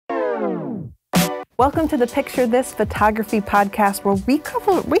Welcome to the Picture This Photography podcast, where we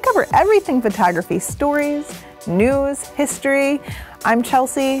cover everything photography: stories, news, history. I'm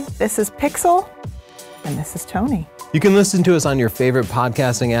Chelsea, this is Pixel, and this is Tony. You can listen to us on your favorite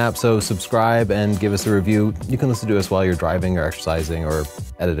podcasting app, so subscribe and give us a review. You can listen to us while you're driving or exercising or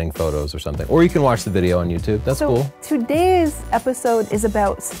editing photos or something. Or you can watch the video on YouTube. That's cool. Today's episode is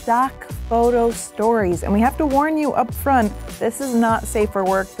about stock photo stories, and we have to warn you up front, this is not safe for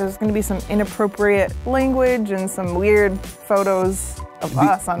work. There's going to be some inappropriate language and some weird photos of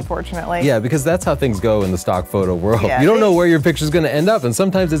us, unfortunately. Yeah, because that's how things go in the stock photo world. Yeah, you don't know where your picture's going to end up, and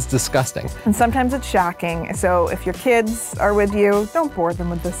sometimes it's disgusting. And sometimes it's shocking. So if your kids are with you, don't bore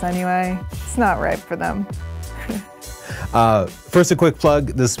them with this anyway. It's not right for them. First, a quick plug.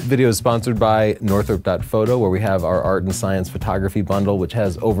 This video is sponsored by Northrop.photo, where we have our art and science photography bundle, which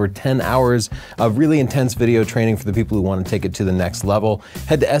has over 10 hours of really intense video training for the people who want to take it to the next level.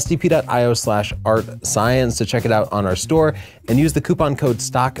 Head to sdp.io/artscience to check it out on our store and use the coupon code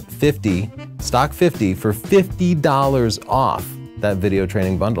STOCK50 for $50 off that video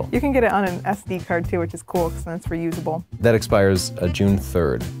training bundle. You can get it on an SD card too, which is cool because then it's reusable. That expires June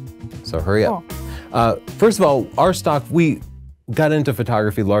 3rd, so hurry up. Cool. First of all, we got into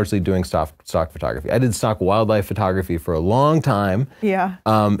photography largely doing stock photography. I did stock wildlife photography for a long time. Yeah.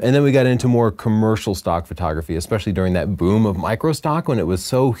 And then we got into more commercial stock photography, especially during that boom of micro stock when it was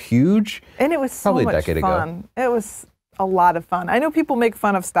so huge. And it was so probably much a decade fun. ago. It was a lot of fun. I know people make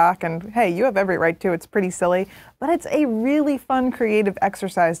fun of stock, and hey, you have every right to. It's pretty silly, but it's a really fun, creative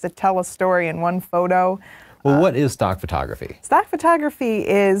exercise to tell a story in one photo. Well, what is stock photography? Stock photography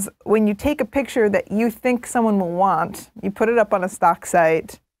is when you take a picture that you think someone will want, you put it up on a stock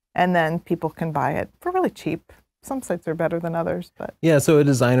site, and then people can buy it for really cheap. Some sites are better than others, but... Yeah, so a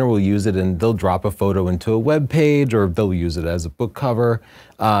designer will use it and they'll drop a photo into a web page, or they'll use it as a book cover.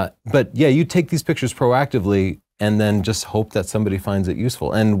 But yeah, you take these pictures proactively and then just hope that somebody finds it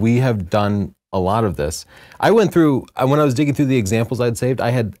useful. And we have done a lot of this. I went through, when I was digging through the examples I'd saved,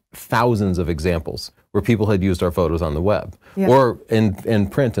 I had thousands of examples where people had used our photos on the web or in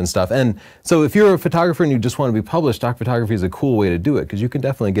print and stuff. And so if you're a photographer and you just want to be published, stock photography is a cool way to do it, because you can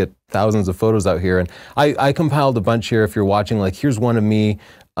definitely get thousands of photos out here. And I compiled a bunch here if you're watching. Like, here's one of me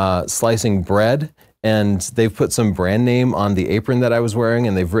slicing bread, and they've put some brand name on the apron that I was wearing,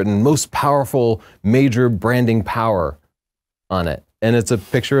 and they've written most powerful major branding power on it. And it's a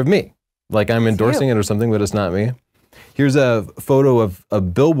picture of me. Like I'm endorsing it or something, but it's not me. Here's a photo of a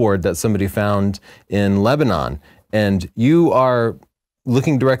billboard that somebody found in Lebanon, and you are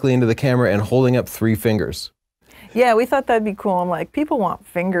looking directly into the camera and holding up 3 fingers. Yeah, we thought that'd be cool. I'm like, people want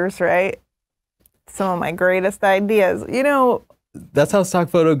fingers, right? Some of my greatest ideas. You know... That's how stock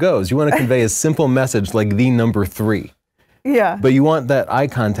photo goes. You want to convey a simple message like the number 3. Yeah. But you want that eye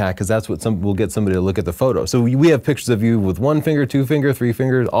contact, because that's what will get somebody to look at the photo. So we have pictures of you with 1 finger, 2 finger, 3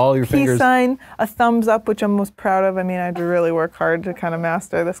 fingers, all your fingers. Peace sign, a thumbs up, which I'm most proud of. I mean, I had to really work hard to kind of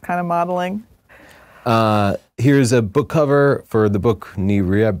master this kind of modeling. Here's a book cover for the book Ni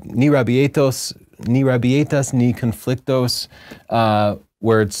Rabietas Ni Conflictos,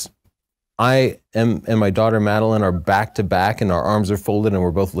 where it's I and my daughter Madeline are back to back, and our arms are folded, and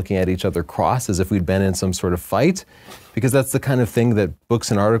we're both looking at each other cross as if we'd been in some sort of fight, because that's the kind of thing that books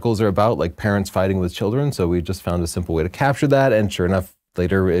and articles are about, like parents fighting with children. So we just found a simple way to capture that, and sure enough,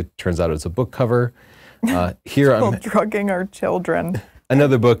 later it turns out it's a book cover. Here I'm drugging our children.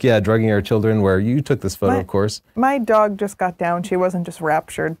 Another book, yeah, Drugging Our Children, where you took this photo, of course. My dog just got down. She wasn't just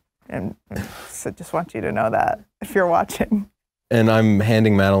raptured, and so just want you to know that if you're watching. And I'm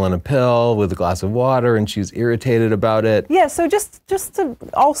handing Madeline a pill with a glass of water, and she's irritated about it. Yeah, so just to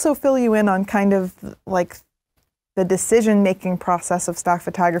also fill you in on kind of like the decision-making process of stock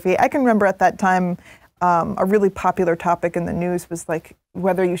photography, I can remember at that time a really popular topic in the news was like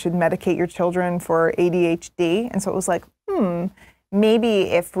whether you should medicate your children for ADHD. And so it was like, maybe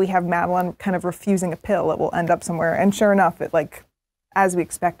if we have Madeline kind of refusing a pill, it will end up somewhere. And sure enough, it like, as we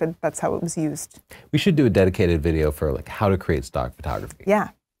expected, that's how it was used. We should do a dedicated video for like how to create stock photography.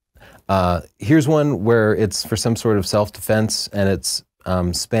 Yeah. Here's one where it's for some sort of self-defense, and it's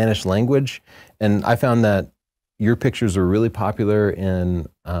Spanish language. And I found that your pictures are really popular in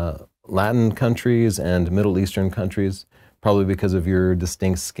Latin countries and Middle Eastern countries, probably because of your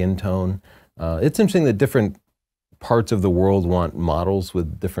distinct skin tone. It's interesting that different parts of the world want models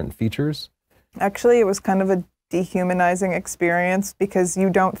with different features. Actually, it was kind of a dehumanizing experience, because you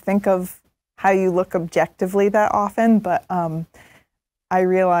don't think of how you look objectively that often, but I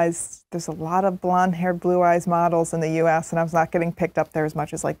realized there's a lot of blonde-haired, blue-eyes models in the U.S., and I was not getting picked up there as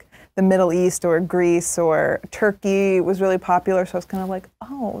much as like the Middle East or Greece or Turkey was really popular, so I was kind of like,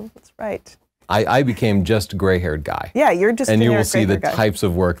 oh, that's right. I became just a gray-haired guy. Yeah, you're just and you will generic see the gray-haired guy. types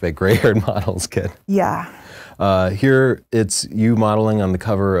of work that gray-haired models get. Yeah. Here, it's you modeling on the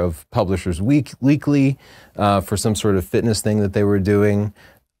cover of Publishers Weekly for some sort of fitness thing that they were doing.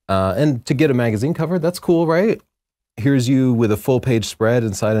 And to get a magazine cover, that's cool, right? Here's you with a full-page spread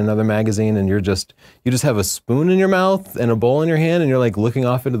inside another magazine, and you just have a spoon in your mouth and a bowl in your hand, and you're like looking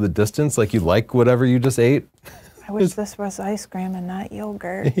off into the distance like you like whatever you just ate. I wish this was ice cream and not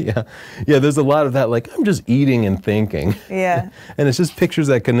yogurt. Yeah, there's a lot of that, like, I'm just eating and thinking. Yeah. And it's just pictures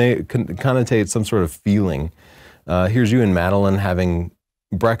that connotate some sort of feeling. Here's you and Madeline having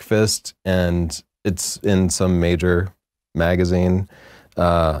breakfast, and it's in some major magazine,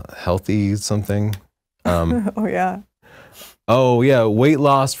 healthy something. Oh, yeah. Oh, yeah, weight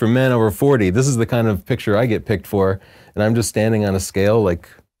loss for men over 40. This is the kind of picture I get picked for, and I'm just standing on a scale, like,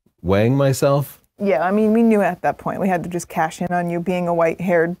 weighing myself. Yeah, I mean, we knew at that point we had to just cash in on you being a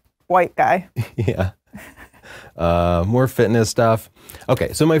white-haired white guy. Yeah. More fitness stuff.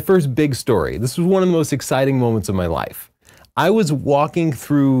 Okay, so my first big story. This was one of the most exciting moments of my life. I was walking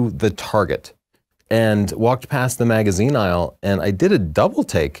through the Target and walked past the magazine aisle, and I did a double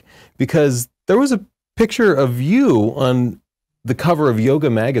take because there was a picture of you on the cover of Yoga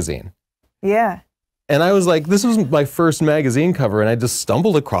magazine. Yeah. And I was like, this was my first magazine cover, and I just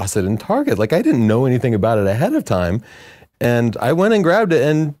stumbled across it in Target. Like, I didn't know anything about it ahead of time. And I went and grabbed it,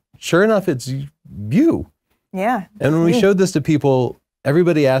 and sure enough, it's you. Yeah. And when we showed this to people,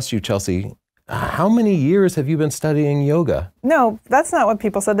 everybody asked you, Chelsea, how many years have you been studying yoga? No, that's not what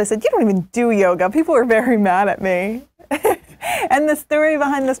people said. They said, you don't even do yoga. People were very mad at me. And the story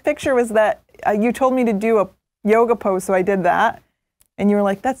behind this picture was that you told me to do a yoga pose, so I did that. And you were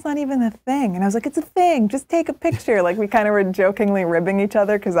like, that's not even a thing. And I was like, it's a thing. Just take a picture. Like, we kind of were jokingly ribbing each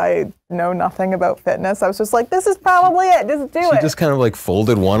other because I know nothing about fitness. I was just like, this is probably it. Just do it. She just kind of like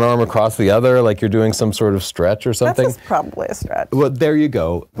folded one arm across the other like you're doing some sort of stretch or something. That's probably a stretch. Well, there you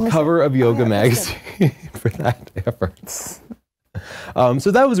go. Cover of Yoga magazine for that effort.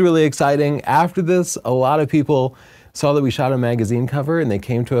 So that was really exciting. After this, a lot of people saw that we shot a magazine cover, and they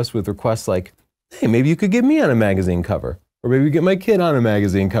came to us with requests like, hey, maybe you could get me on a magazine cover. Or maybe get my kid on a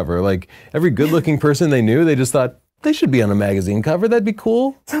magazine cover. Like, every good-looking person they knew, they just thought, they should be on a magazine cover. That'd be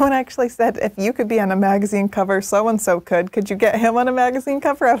cool. Someone actually said, if you could be on a magazine cover, so-and-so could you get him on a magazine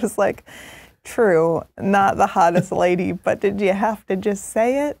cover? I was like, true, not the hottest lady, but did you have to just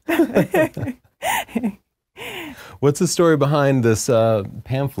say it? What's the story behind this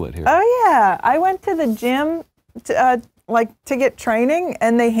pamphlet here? Oh, yeah. I went to the gym to get training,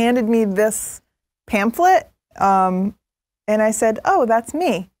 and they handed me this pamphlet. And I said, oh, that's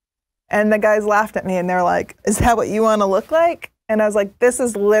me. And the guys laughed at me, and they're like, is that what you want to look like? And I was like, this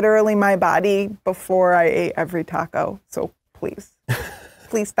is literally my body before I ate every taco. So please,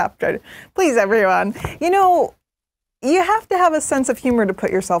 please stop trying to, please, everyone. You know, you have to have a sense of humor to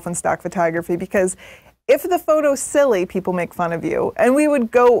put yourself in stock photography, because if the photo's silly, people make fun of you. And we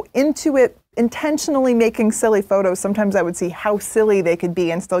would go into it intentionally making silly photos. Sometimes I would see how silly they could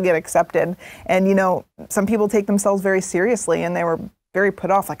be and still get accepted. And, you know, some people take themselves very seriously, and they were very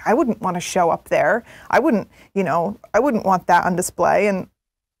put off. Like, I wouldn't want to show up there. I wouldn't want that on display. And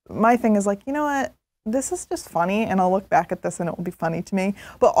my thing is like, you know what? This is just funny, and I'll look back at this and it will be funny to me.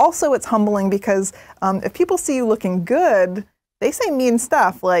 But also it's humbling because if people see you looking good, they say mean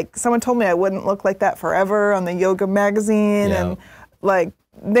stuff. Like, someone told me I wouldn't look like that forever on the Yoga magazine. Yeah. And like,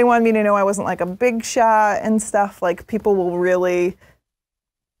 they wanted me to know I wasn't like a big shot and stuff. Like, people will really,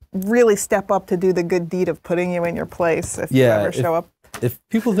 really step up to do the good deed of putting you in your place if you ever show up. If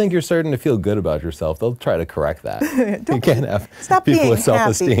people think you're starting to feel good about yourself, they'll try to correct that. You can't have people with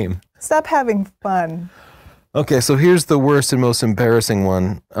self-esteem. Stop having fun. Okay, so here's the worst and most embarrassing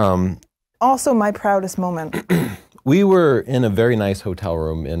one. Also my proudest moment. We were in a very nice hotel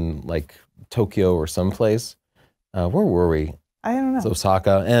room in like Tokyo or someplace. Where were we? I don't know. It's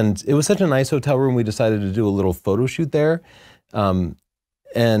Osaka. And it was such a nice hotel room, we decided to do a little photo shoot there.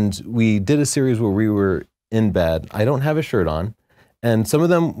 And we did a series where we were in bed. I don't have a shirt on. And some of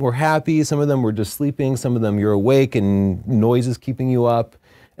them were happy, some of them were just sleeping, some of them you're awake and noise is keeping you up.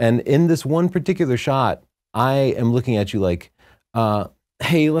 And in this one particular shot, I am looking at you like,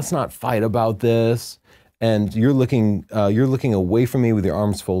 hey, let's not fight about this. And you're looking away from me with your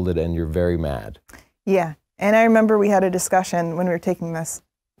arms folded, and you're very mad. Yeah. And I remember we had a discussion when we were taking this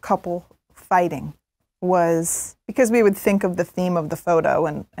couple fighting, was because we would think of the theme of the photo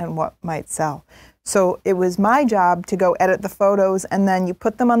and what might sell. So it was my job to go edit the photos, and then you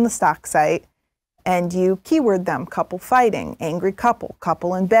put them on the stock site and you keyword them: couple fighting, angry couple,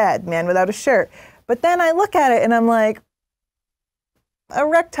 couple in bed, man without a shirt. But then I look at it and I'm like,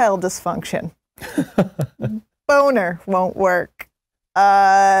 erectile dysfunction. Boner won't work.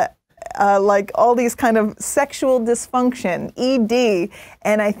 Like all these kind of sexual dysfunction, ED.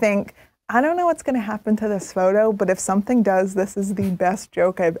 And I think, I don't know what's going to happen to this photo, but if something does, this is the best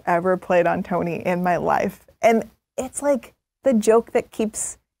joke I've ever played on Tony in my life. And it's like the joke that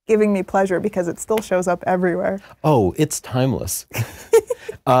keeps giving me pleasure because it still shows up everywhere. Oh, it's timeless. You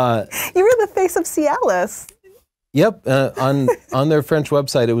were the face of Cialis. Yep, on their French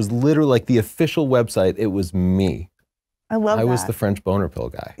website, it was literally like the official website, it was me. I love that. I was the French boner pill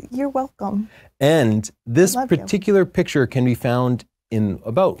guy. You're welcome. And this particular picture can be found in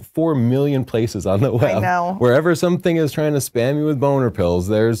about 4 million places on the web. I know. Wherever something is trying to spam you with boner pills,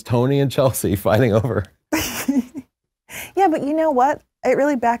 there's Tony and Chelsea fighting over. Yeah, but you know what? It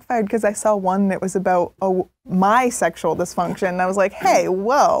really backfired because I saw one that was about my sexual dysfunction. And I was like, hey,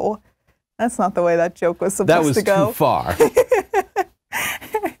 whoa, that's not the way that joke was supposed to go. That was too far.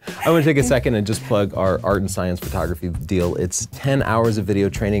 I want to take a second and just plug our art and science photography deal. It's 10 hours of video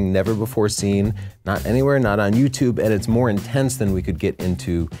training, never before seen, not anywhere, not on YouTube, and it's more intense than we could get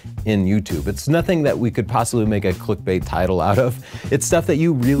into in YouTube. It's nothing that we could possibly make a clickbait title out of. It's stuff that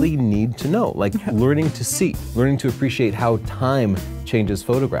you really need to know, like learning to see, learning to appreciate how time changes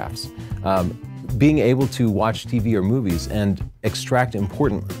photographs. Being able to watch TV or movies and extract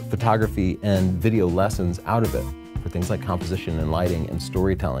important photography and video lessons out of it for things like composition and lighting and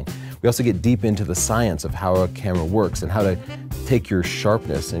storytelling. We also get deep into the science of how a camera works and how to take your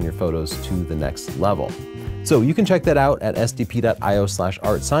sharpness in your photos to the next level. So you can check that out at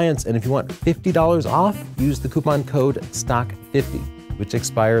sdp.io/artscience, and if you want $50 off, use the coupon code STOCK50, which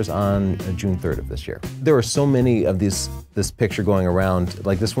expires on June 3rd of this year. There are so many of this picture going around,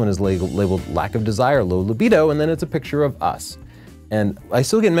 like this one is labeled lack of desire, low libido, and then it's a picture of us. And I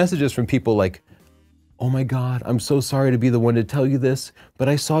still get messages from people like, oh my God, I'm so sorry to be the one to tell you this, but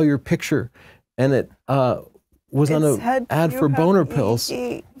I saw your picture and it was on an ad for boner pills.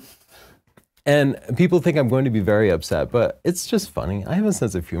 And people think I'm going to be very upset, but it's just funny. I have a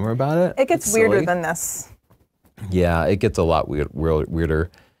sense of humor about it. It gets weirder than this. Yeah, it gets a lot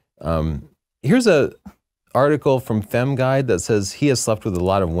weirder. Here's an article from Femme Guide that says he has slept with a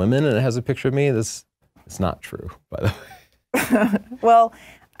lot of women, and it has a picture of me. It's not true, by the way. Well,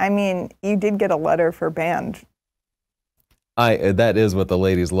 I mean, you did get a letter for band. That is what the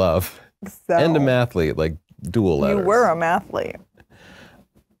ladies love. So, and a mathlete, like dual letters. You were a mathlete.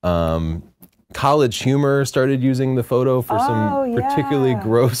 College Humor started using the photo for some particularly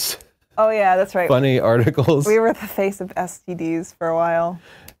gross, oh yeah, that's right, funny articles. We were the face of STDs for a while.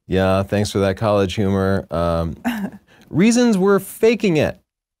 Yeah, thanks for that, College Humor. Reasons we're faking it.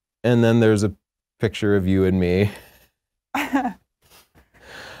 And then there's a picture of you and me.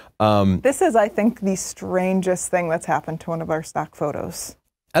 This is, I think, the strangest thing that's happened to one of our stock photos.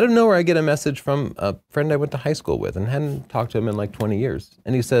 I don't know where I get a message from a friend I went to high school with and hadn't talked to him in like 20 years.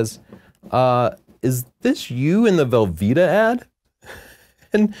 And he says, is this you in the Velveeta ad?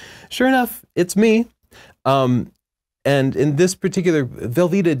 And sure enough, it's me. And in this particular,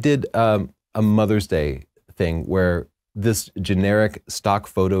 Velveeta did a Mother's Day thing where this generic stock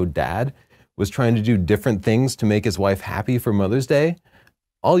photo dad was trying to do different things to make his wife happy for Mother's Day,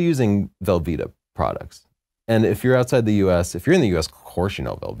 all using Velveeta products. And if you're outside the US, if you're in the US, of course you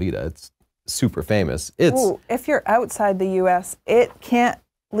know Velveeta. It's super famous. Ooh, if you're outside the US, it can't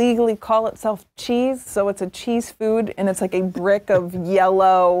legally call itself cheese, so it's a cheese food, and it's like a brick of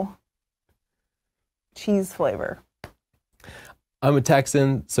yellow cheese flavor. I'm a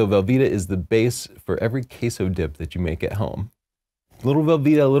Texan, so Velveeta is the base for every queso dip that you make at home. Little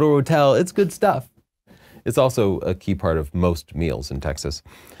Velveeta, little Rotel, it's good stuff. It's also a key part of most meals in Texas.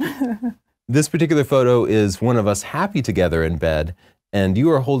 This particular photo is one of us happy together in bed, and you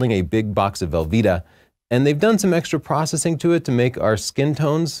are holding a big box of Velveeta, and they've done some extra processing to it to make our skin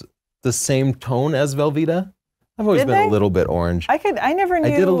tones the same tone as Velveeta. I've always been a little bit orange. I never knew.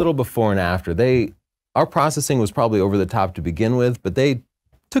 I did a little before and after. Our processing was probably over the top to begin with, but they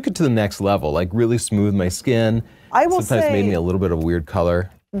took it to the next level, like really smoothed my skin. I will Sometimes say, made me a little bit of a weird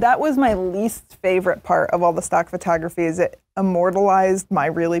color. That was my least favorite part of all the stock photography, is it immortalized my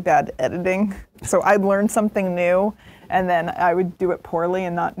really bad editing. So I'd learn something new, and then I would do it poorly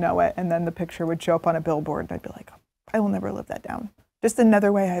and not know it, and then the picture would show up on a billboard, and I'd be like, I will never live that down. Just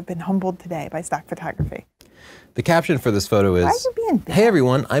another way I've been humbled today by stock photography. The caption for this photo is, why are you being bad? Hey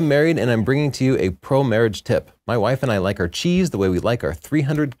everyone, I'm married and I'm bringing to you a pro-marriage tip. My wife and I like our cheese the way we like our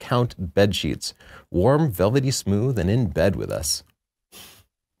 300-count bed sheets. Warm, velvety smooth, and in bed with us.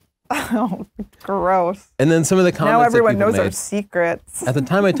 Oh, gross. And then some of the comments now everyone that people knows our made. secrets. At the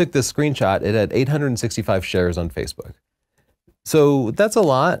time I took this screenshot, it had 865 shares on Facebook. So that's a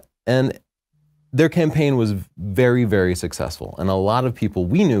lot. And their campaign was very, very successful. And a lot of people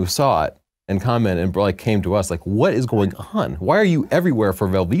we knew saw it and commented and like came to us like, what is going on? Why are you everywhere for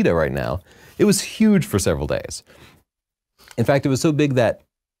Velveeta right now? It was huge for several days. In fact, it was so big that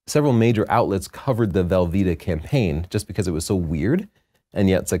several major outlets covered the Velveeta campaign just because it was so weird and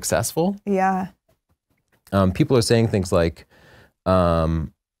yet successful. Yeah. People are saying things like,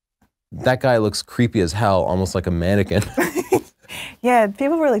 that guy looks creepy as hell, almost like a mannequin. Yeah,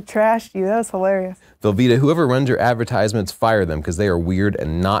 people really trashed you. That was hilarious. Velveeta, whoever runs your advertisements, fire them because they are weird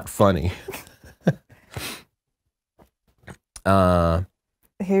and not funny.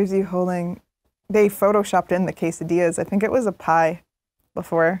 Here's you holding, they photoshopped in the quesadillas. I think it was a pie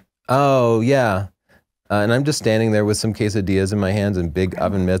before. Oh, yeah. And I'm just standing there with some quesadillas in my hands and big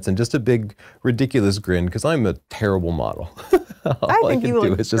oven mitts and just a big ridiculous grin because I'm a terrible model. All I can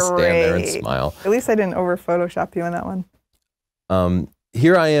do is just stand there and smile. At least I didn't over Photoshop you in that one.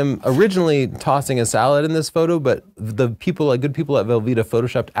 Here I am originally tossing a salad in this photo, but the people, like good people at Velveeta,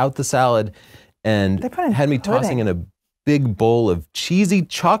 photoshopped out the salad and had me tossing in a big bowl of cheesy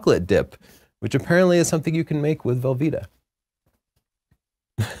chocolate dip, which apparently is something you can make with Velveeta.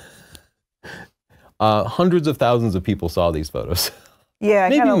 Hundreds of thousands of people saw these photos. Yeah,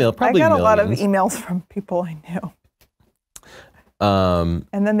 Maybe probably I got a lot of millions. emails from people I knew.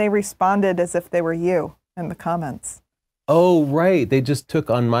 And then they responded as if they were you in the comments. Oh, right. They just took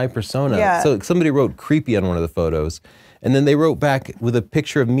on my persona. Yeah. So somebody wrote creepy on one of the photos. And then they wrote back with a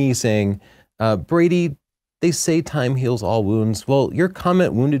picture of me saying, Brady, they say time heals all wounds. Well, your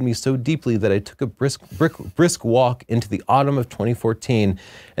comment wounded me so deeply that I took a brisk walk into the autumn of 2014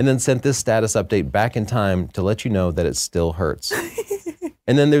 and then sent this status update back in time to let you know that it still hurts.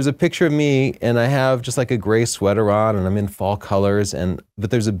 And then there's a picture of me and I have just like a gray sweater on and I'm in fall colors,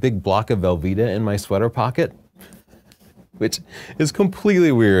 but there's a big block of Velveeta in my sweater pocket, which is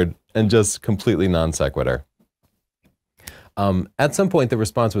completely weird and just completely non sequitur. At some point, the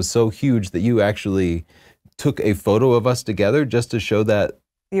response was so huge that you actually took a photo of us together just to show that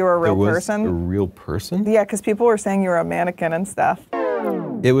you were a real there was person. a real person? Yeah, because people were saying you were a mannequin and stuff.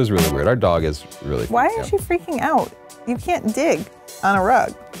 It was really weird. Our dog is really Why freaked aren't you freaking out? You can't dig on a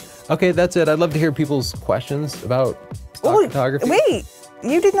rug. Okay, that's it. I'd love to hear people's questions about stock photography. Wait,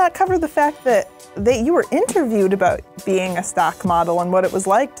 you did not cover the fact that you were interviewed about being a stock model and what it was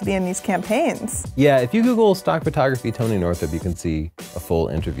like to be in these campaigns. Yeah, if you Google stock photography Tony Northup, you can see a full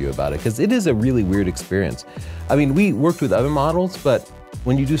interview about it because it is a really weird experience. I mean, we worked with other models, but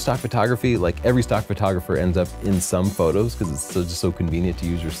when you do stock photography, like every stock photographer ends up in some photos because it's just so convenient to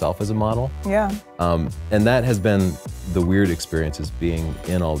use yourself as a model. Yeah. And that has been the weird experience, is being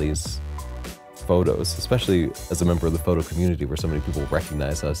in all these photos, especially as a member of the photo community where so many people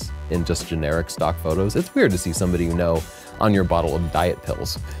recognize us in just generic stock photos. It's weird to see somebody you know on your bottle of diet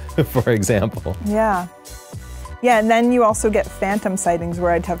pills, for example. Yeah. Yeah, and then you also get phantom sightings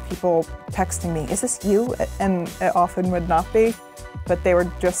where I'd have people texting me, is this you? And it often would not be, but they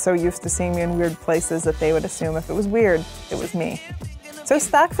were just so used to seeing me in weird places that they would assume if it was weird, it was me. So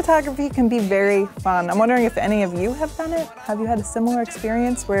stock photography can be very fun. I'm wondering if any of you have done it. Have you had a similar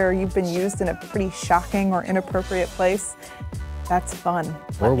experience where you've been used in a pretty shocking or inappropriate place? That's fun.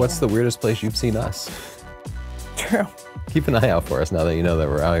 Or what's the weirdest place you've seen us? True. Keep an eye out for us now that you know that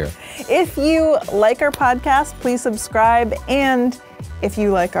we're out here. If you like our podcast, please subscribe. And if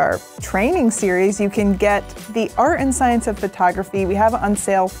you like our training series, you can get the Art and Science of Photography. We have it on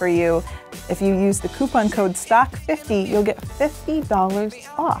sale for you. If you use the coupon code STOCK50, you'll get $50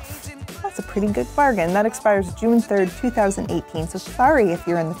 off. That's a pretty good bargain. That expires June 3rd, 2018. So sorry if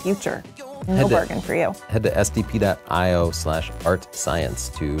you're in the future. No bargain for you. Head to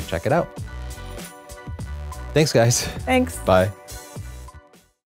sdp.io/artscience to check it out. Thanks, guys. Thanks. Bye.